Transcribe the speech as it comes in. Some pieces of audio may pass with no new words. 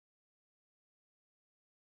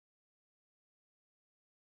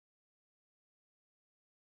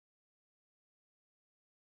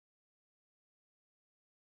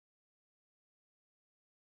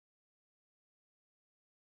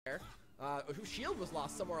whose shield was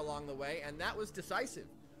lost somewhere along the way, and that was decisive.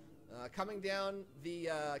 Coming down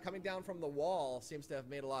from the wall seems to have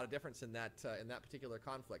made a lot of difference in that particular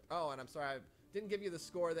conflict. Oh, and I'm sorry I didn't give you the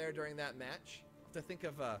score there during that match. I have to think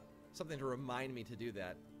of something to remind me to do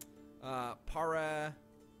that.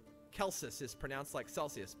 Paracelsus is pronounced like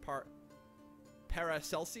Celsius.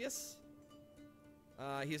 Paracelsus.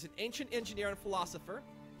 He is an ancient engineer and philosopher.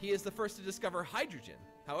 He is the first to discover hydrogen.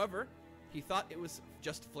 However, he thought it was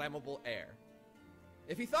just flammable air.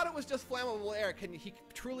 If he thought it was just flammable air, can he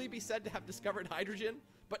truly be said to have discovered hydrogen?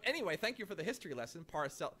 But anyway, thank you for the history lesson,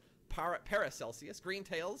 Paracelsus. Green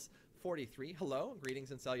Tails 43. Hello, greetings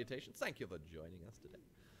and salutations. Thank you for joining us today.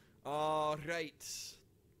 All right.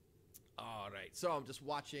 So I'm just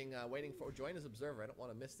watching, waiting for join as observer. I don't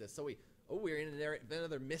want to miss this. So we're in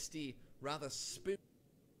another misty, rather spooky.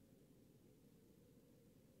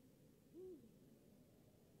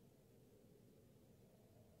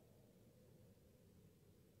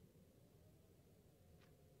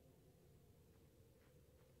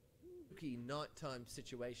 Nighttime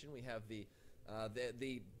situation. We have the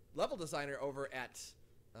level designer over at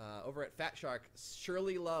Fat Shark,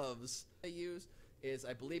 Shirley Loves. They use is,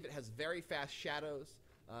 I believe it has very fast shadows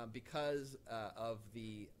because of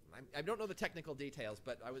the, I don't know the technical details,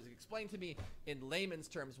 but I was explained to me in layman's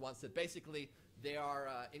terms once that basically they are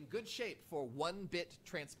in good shape for 1-bit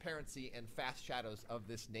transparency and fast shadows of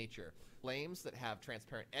this nature. Flames that have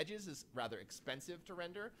transparent edges is rather expensive to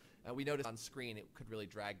render. We noticed on screen it could really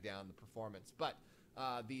drag down the performance, but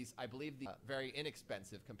these, I believe, very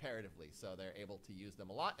inexpensive comparatively, so they're able to use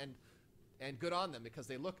them a lot, and good on them because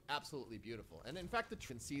they look absolutely beautiful. And in fact, you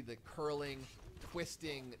can see the curling,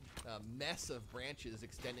 twisting mess of branches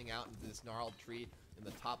extending out into this gnarled tree in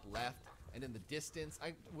the top left, and in the distance,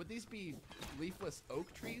 would these be leafless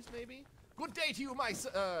oak trees, maybe? Good day to you,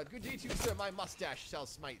 sir. My mustache shall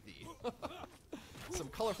smite thee. Some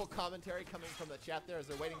colorful commentary coming from the chat there as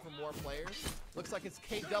they're waiting for more players. Looks like it's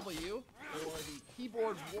KW or the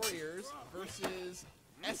Keyboard Warriors versus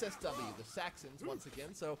SSW, the Saxons, once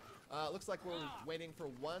again. So looks like we're waiting for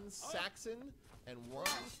one Saxon and one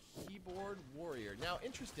Keyboard Warrior. Now,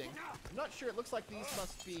 interesting. I'm not sure. It looks like these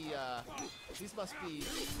must be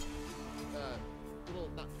little,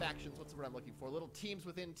 not factions. What's the word I'm looking for? Little teams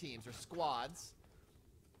within teams, or squads.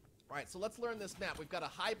 All right, so let's learn this map. We've got a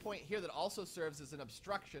high point here that also serves as an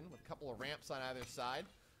obstruction with a couple of ramps on either side.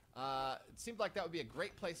 It seems like that would be a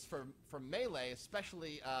great place for melee,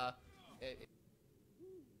 especially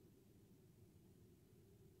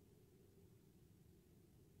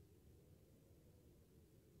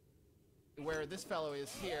where this fellow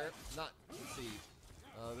is here. Let's see.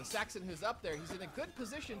 The Saxon who's up there, he's in a good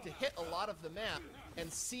position to hit a lot of the map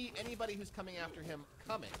and see anybody who's coming after him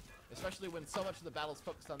coming, especially when so much of the battle's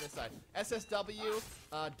focused on this side. SSW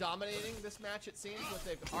dominating this match, it seems, with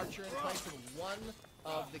the Archer in place and one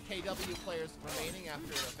of the KW players remaining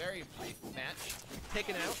after a very brief match.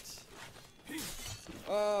 Taken out.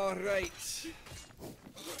 All right.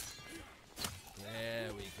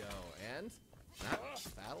 There we go. And that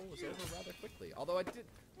battle was over rather quickly. Although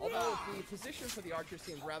the position for the Archer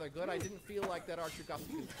seemed rather good, I didn't feel like that Archer got to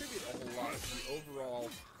contribute a whole lot to the overall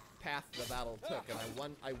path the battle took. And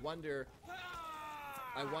I wonder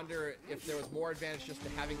if there was more advantage just to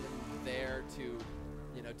having them there to,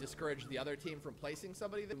 you know, discourage the other team from placing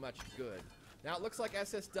somebody that much good. Now it looks like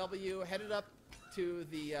SSW headed up to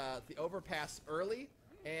the overpass early.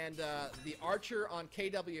 And the Archer on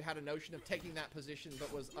KW had a notion of taking that position,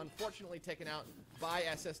 but was unfortunately taken out by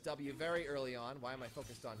SSW very early on. Why am I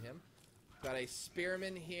focused on him? Got a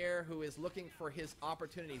Spearman here who is looking for his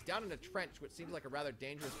opportunities. Down in a trench, which seems like a rather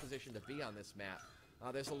dangerous position to be on this map.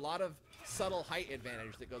 There's a lot of subtle height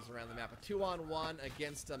advantage that goes around the map. A 2-on-1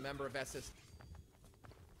 against a member of SS.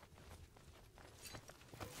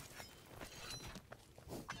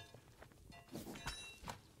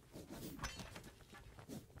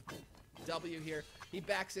 W here. He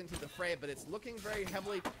backs into the fray, but it's looking very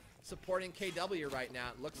heavily supporting KW right now.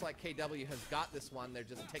 It looks like KW has got this one. They're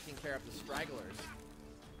just taking care of the stragglers.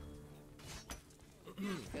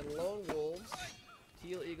 And Lone Wolves,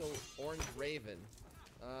 Teal Eagle, Orange Raven.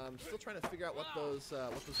 Still trying to figure out what those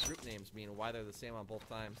group names mean and why they're the same on both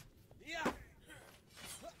times.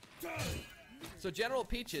 So General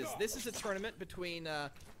Peaches, this is a tournament between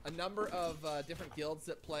a number of different guilds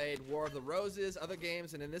that played War of the Roses, other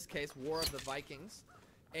games, and in this case, War of the Vikings.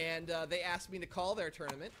 And they asked me to call their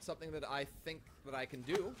tournament, something that I think that I can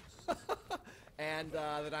do, and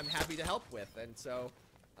that I'm happy to help with. And so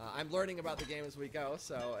I'm learning about the game as we go,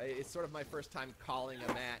 so it's sort of my first time calling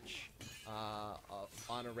a match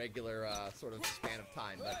on a regular sort of span of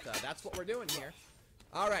time. But that's what we're doing here.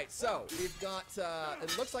 All right, so we've got.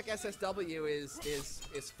 It looks like SSW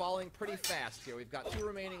is falling pretty fast here. We've got 2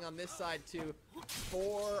 remaining on this side,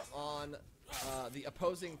 4 on the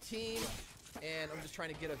opposing team, and I'm just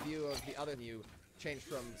trying to get a view of the other view. Change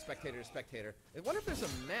from spectator to spectator. I wonder if there's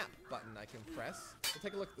a map button I can press. We'll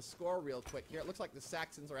take a look at the score real quick here. It looks like the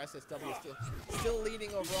Saxons or SSW still leading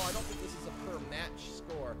overall. I don't think this is a per match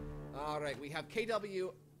score. All right, we have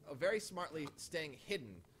KW very smartly staying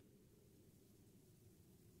hidden.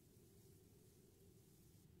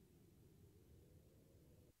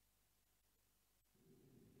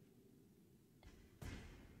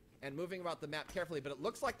 And moving about the map carefully, but it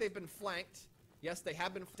looks like they've been flanked. Yes, they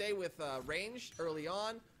have been stay with range early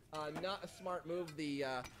on. Not a smart move.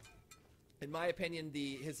 In my opinion,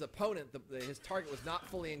 his opponent, his target was not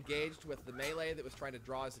fully engaged with the melee that was trying to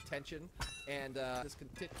draw his attention. And this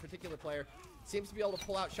particular player seems to be able to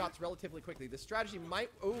pull out shots relatively quickly. The strategy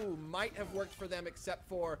might have worked for them, except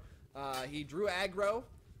for he drew aggro.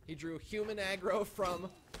 He drew human aggro from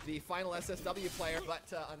the final SSW player,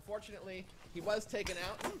 but unfortunately, he was taken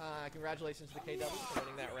out. Congratulations to the KW for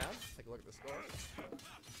winning that round. Let's take a look at the score.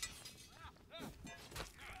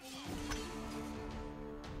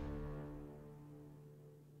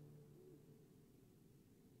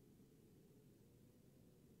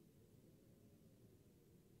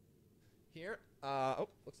 Here,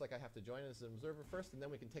 looks like I have to join as an observer first, and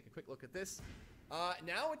then we can take a quick look at this.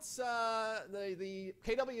 Now it's the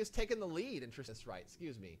KW has taken the lead. Interesting, right?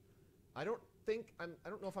 Excuse me. I don't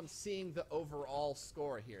know if I'm seeing the overall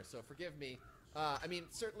score here, so forgive me. I mean,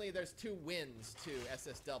 certainly there's 2 wins to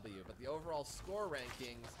SSW, but the overall score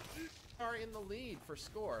rankings are in the lead for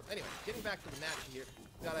score. Anyway, getting back to the match here,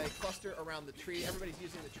 got a cluster around the tree. Everybody's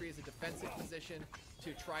using the tree as a defensive position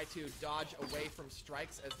to try to dodge away from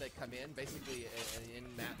strikes as they come in, basically an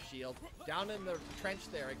in-map shield. Down in the trench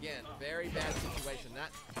there again, very bad situation.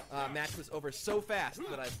 That match was over so fast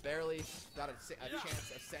that I barely got a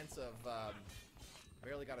sense of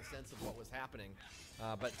what was happening.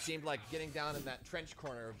 But it seemed like getting down in that trench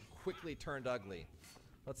corner quickly turned ugly.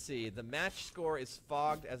 Let's see, the match score is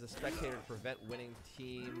fogged as a spectator to prevent winning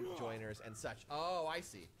team joiners and such. Oh, I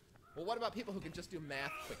see. Well, what about people who can just do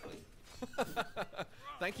math quickly?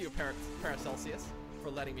 Thank you, Paracelsius,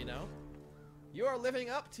 for letting me know. You are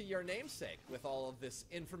living up to your namesake with all of this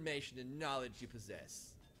information and knowledge you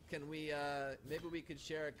possess. Can we, maybe we could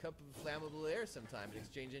share a cup of flammable air sometime and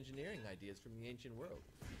exchange engineering ideas from the ancient world.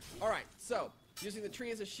 Alright, so, using the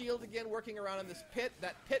tree as a shield again, working around in this pit.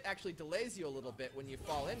 That pit actually delays you a little bit when you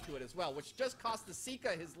fall into it as well, which just cost the Sika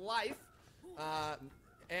his life. But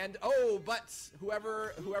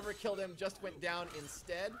whoever killed him just went down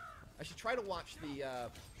instead. I should try to watch the,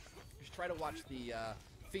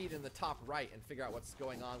 feed in the top right and figure out what's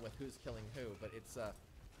going on with who's killing who, but it's,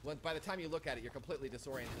 by the time you look at it, you're completely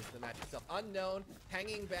disoriented to the match itself. Unknown,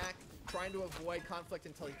 hanging back, trying to avoid conflict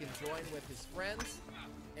until he can join with his friends.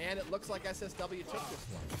 And it looks like SSW took this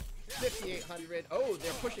one. 5,800. Oh,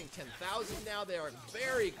 they're pushing 10,000 now. They are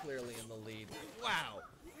very clearly in the lead. Wow.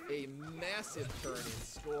 A massive turn in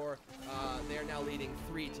score. They are now leading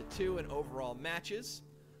 3-2 in overall matches.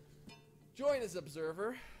 Join as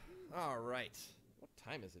observer. All right. What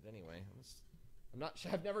time is it anyway?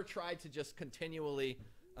 I've never tried to just continually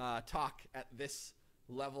talk at this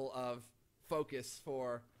level of focus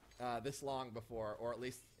for this long before, or at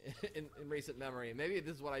least in recent memory. Maybe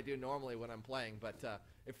this is what I do normally when I'm playing, but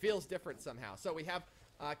it feels different somehow. So we have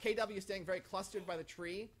KW staying very clustered by the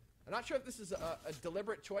tree. I'm not sure if this is a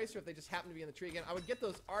deliberate choice or if they just happen to be in the tree again. I would get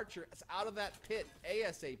those archers out of that pit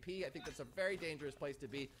ASAP. I think that's a very dangerous place to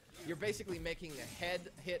be. You're basically making a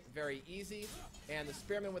head hit very easy, and the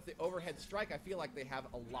spearmen with the overhead strike, I feel like they have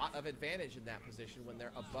a lot of advantage in that position when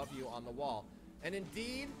they're above you on the wall. And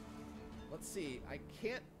indeed, let's see, I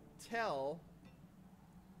can't tell.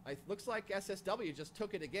 It looks like SSW just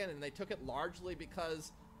took it again, and they took it largely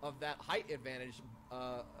because of that height advantage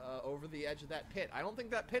over the edge of that pit. I don't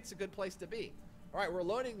think that pit's a good place to be. All right, we're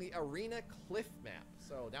loading the arena cliff map.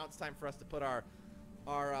 So now it's time for us to put our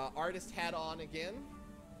artist hat on again.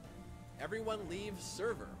 Everyone leaves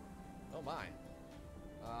server. Oh my.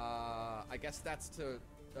 I guess that's to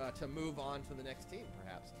move on to the next team,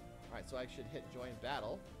 perhaps. All right, so I should hit join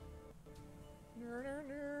battle.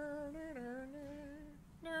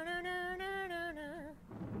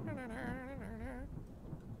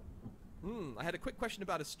 I had a quick question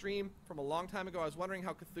about a stream from a long time ago. I was wondering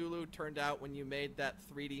how Cthulhu turned out when you made that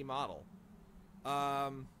 3D model.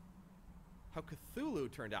 How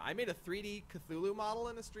Cthulhu turned out. I made a 3D Cthulhu model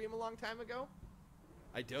in a stream a long time ago.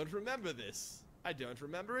 I don't remember this. I don't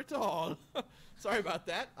remember at all. Sorry about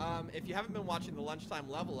that. If you haven't been watching the Lunchtime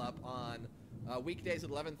Level Up on weekdays at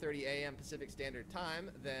 11:30 a.m. Pacific Standard Time,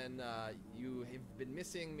 then you have been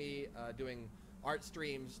missing me doing art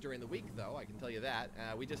streams during the week, though, I can tell you that.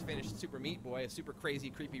 We just finished Super Meat Boy, a super crazy,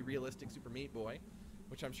 creepy, realistic Super Meat Boy,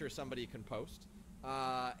 which I'm sure somebody can post.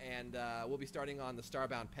 And we'll be starting on the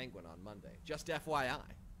Starbound Penguin on Monday. Just FYI,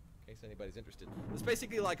 in case anybody's interested. It's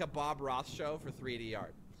basically like a Bob Ross show for 3D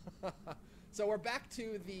art. So we're back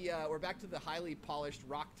to the highly polished,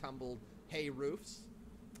 rock-tumbled hay roofs.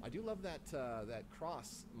 I do love that that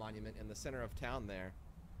cross monument in the center of town there.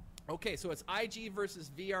 Okay, so it's IG versus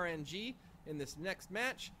VRNG in this next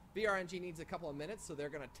match. VRNG needs a couple of minutes, so they're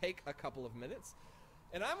going to take a couple of minutes.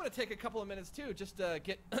 And I'm going to take a couple of minutes, too, just to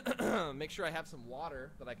make sure I have some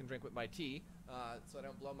water that I can drink with my tea, so I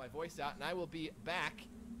don't blow my voice out. And I will be back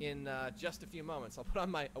in just a few moments. I'll put on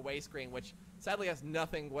my away screen, which sadly has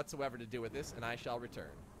nothing whatsoever to do with this, and I shall return.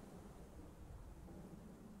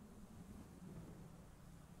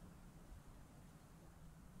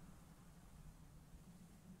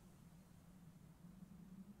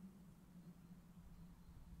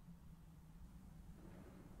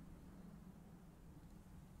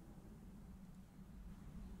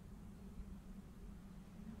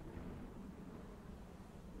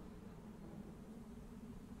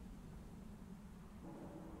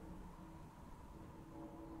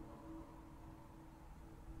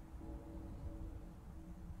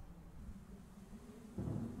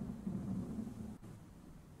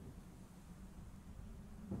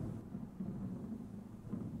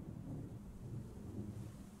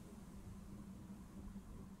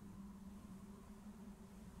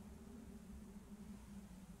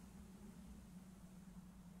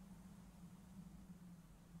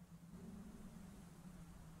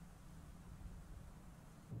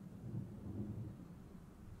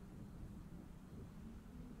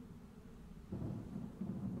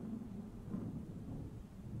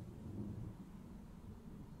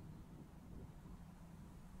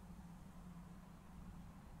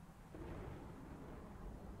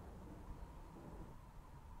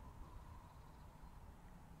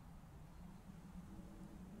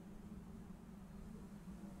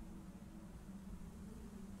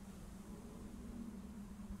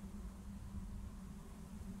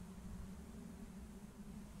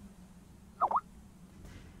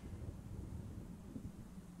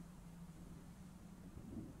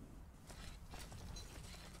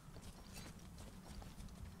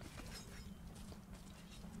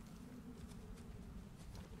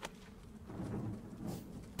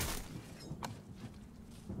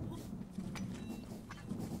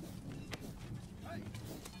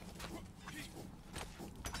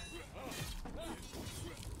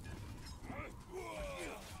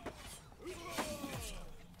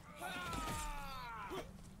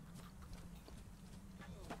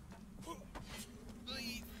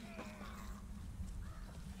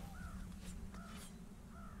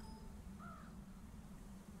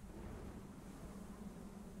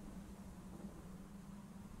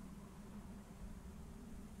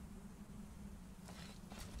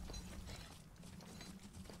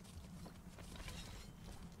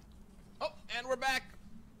 And we're back.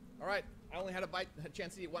 All right, I only had a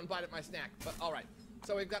chance to eat one bite at my snack, but all right.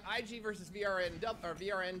 So we've got IG versus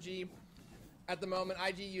VRNG at the moment.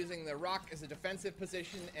 IG using the rock as a defensive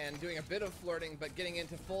position and doing a bit of flirting, but getting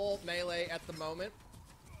into full melee at the moment.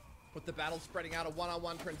 With the battle spreading out, a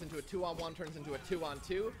one-on-one turns into a two-on-one, turns into a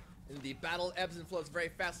two-on-two. And the battle ebbs and flows very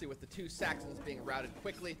fastly with the two Saxons being routed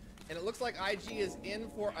quickly. And it looks like IG is in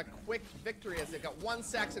for a quick victory as they've got one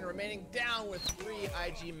Saxon remaining, down with 3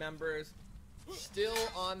 IG members. Still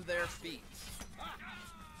on their feet.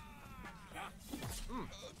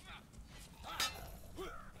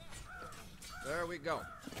 There we go.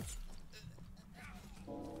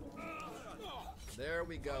 There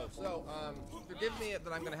we go. So, forgive me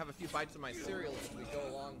that I'm going to have a few bites of my cereal as we go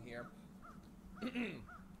along here.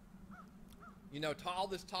 You know, all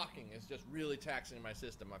this talking is just really taxing my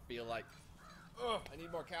system. I feel like, I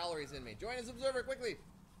need more calories in me. Join as observer quickly.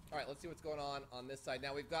 All right, let's see what's going on this side.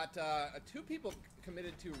 Now we've got 2 people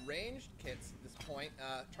committed to ranged kits at this point,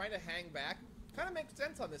 trying to hang back. Kind of makes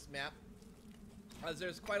sense on this map, as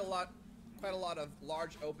there's quite a lot of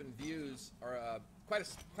large open views, or quite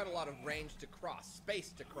a lot of range to cross,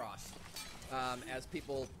 space to cross, as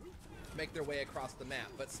people make their way across the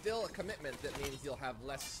map. But still a commitment that means you'll have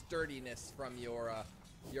less sturdiness from your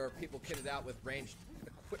people kitted out with ranged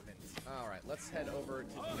equipment. All right, let's head over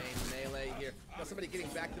to the main melee here. Got somebody getting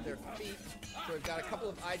back to their feet. So we've got a couple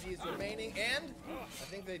of IGs remaining, and I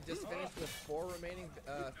think they just finished with 4 remaining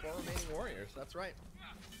warriors. That's right.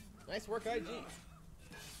 Nice work, IG.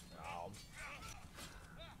 Oh.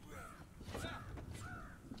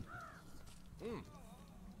 Mm.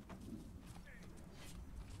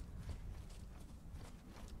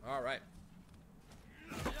 All right.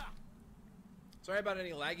 Sorry about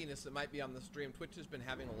any lagginess that might be on the stream. Twitch has been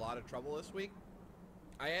having a lot of trouble this week.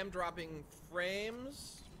 I am dropping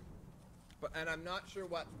frames, and I'm not sure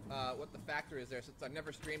what the factor is there, since I've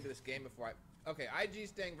never streamed this game before. Okay, IG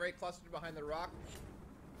staying very clustered behind the rock.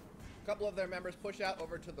 A couple of their members push out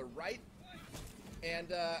over to the right,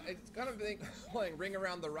 and it's kind of playing Ring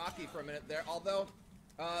Around the Rocky for a minute there. Although,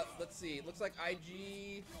 let's see, it looks like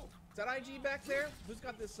IG. Is that IG back there? Who's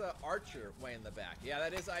got this archer way in the back? Yeah,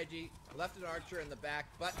 that is IG. Left an archer in the back,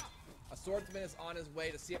 but a swordsman is on his way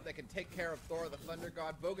to see if they can take care of Thor, the Thunder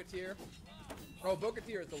God. Bogatyr. Oh,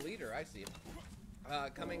 Bogatyr is the leader. I see.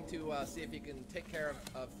 Coming to see if he can take care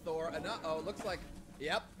of Thor. And uh-oh, looks like,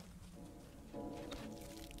 yep.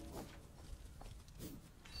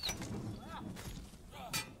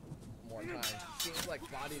 More time. Seems like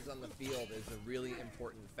bodies on the field is a really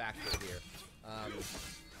important factor here.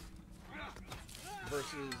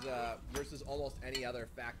 Versus almost any other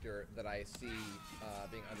factor that I see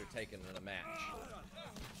being undertaken in a match.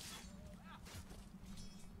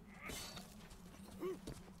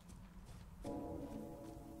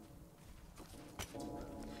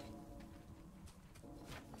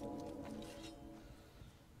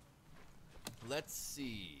 Let's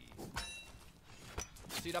see.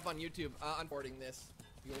 See it up on YouTube. Unboarding this.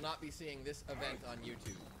 You will not be seeing this event on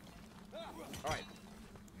YouTube. All right.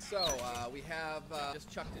 So, we have just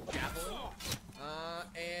chucked a javelin,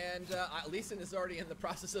 and Leeson is already in the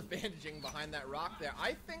process of bandaging behind that rock there.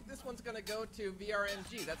 I think this one's going to go to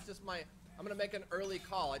VRNG. That's just I'm going to make an early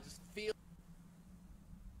call. I just feel...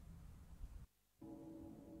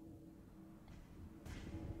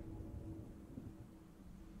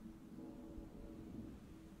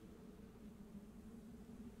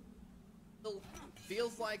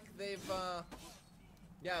 Feels like they've,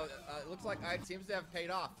 yeah, it looks like it seems to have paid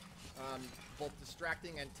off. Both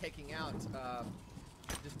distracting and taking out,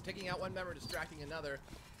 just taking out one member, distracting another.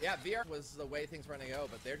 Yeah, VR was the way things were going to go,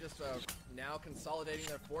 but they're just now consolidating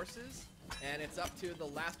their forces, and it's up to the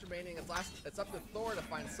last remaining. It's up to Thor to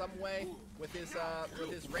find some way with his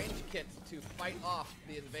range kit to fight off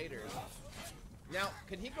the invaders. Now,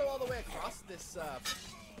 can he go all the way across this?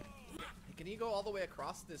 Can he go all the way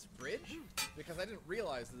across this bridge? Because I didn't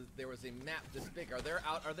realize that there was a map this big. Are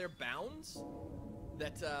there bounds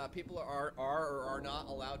that people are or are not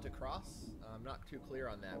allowed to cross? I'm not too clear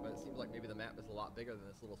on that, but it seems like maybe the map is a lot bigger than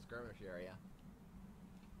this little skirmish area.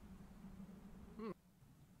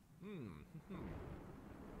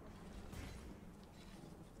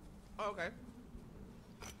 Oh, okay.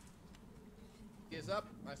 He is up.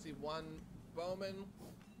 I see one bowman.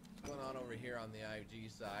 What's going on over here on the IG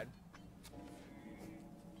side?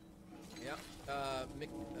 Yep.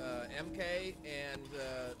 MK and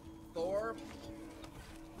Thor.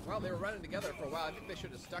 Well, they were running together for a while. I think they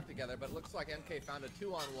should have stuck together, but it looks like MK found a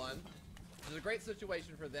 2-on-1. It was a great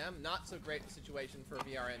situation for them, not so great situation for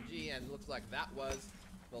VRNG, and it looks like that was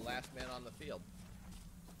the last man on the field.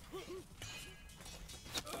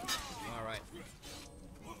 All right.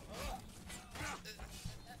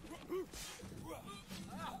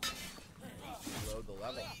 Load the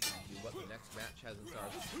level. See what the next match has in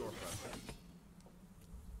store for us.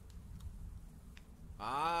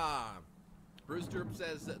 Ah, Bruce Derp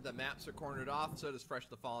says that the maps are cornered off, so does Fresh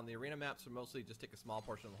the Fall, and the arena maps are mostly just take a small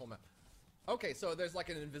portion of the whole map. Okay, so there's like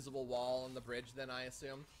an invisible wall on the bridge then, I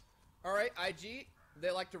assume. All right, IG,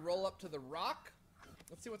 they like to roll up to the rock.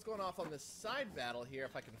 Let's see what's going off on this side battle here,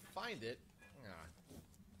 if I can find it.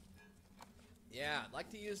 Yeah, I'd like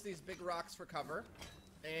to use these big rocks for cover.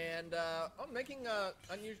 And I'm making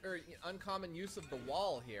uncommon use of the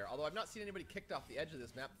wall here, although I've not seen anybody kicked off the edge of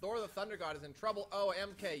this map. Thor the Thunder God is in trouble. Oh,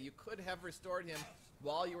 MK, you could have restored him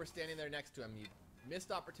while you were standing there next to him. You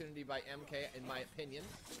missed opportunity by MK, in my opinion.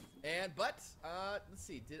 But let's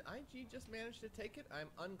see, did IG just manage to take it? I'm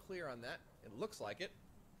unclear on that. It looks like it.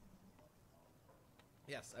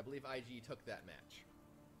 Yes, I believe IG took that match.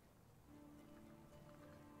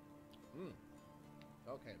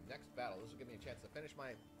 Okay, next battle. This will give me a chance to finish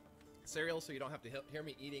my cereal so you don't have to hear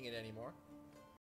me eating it anymore.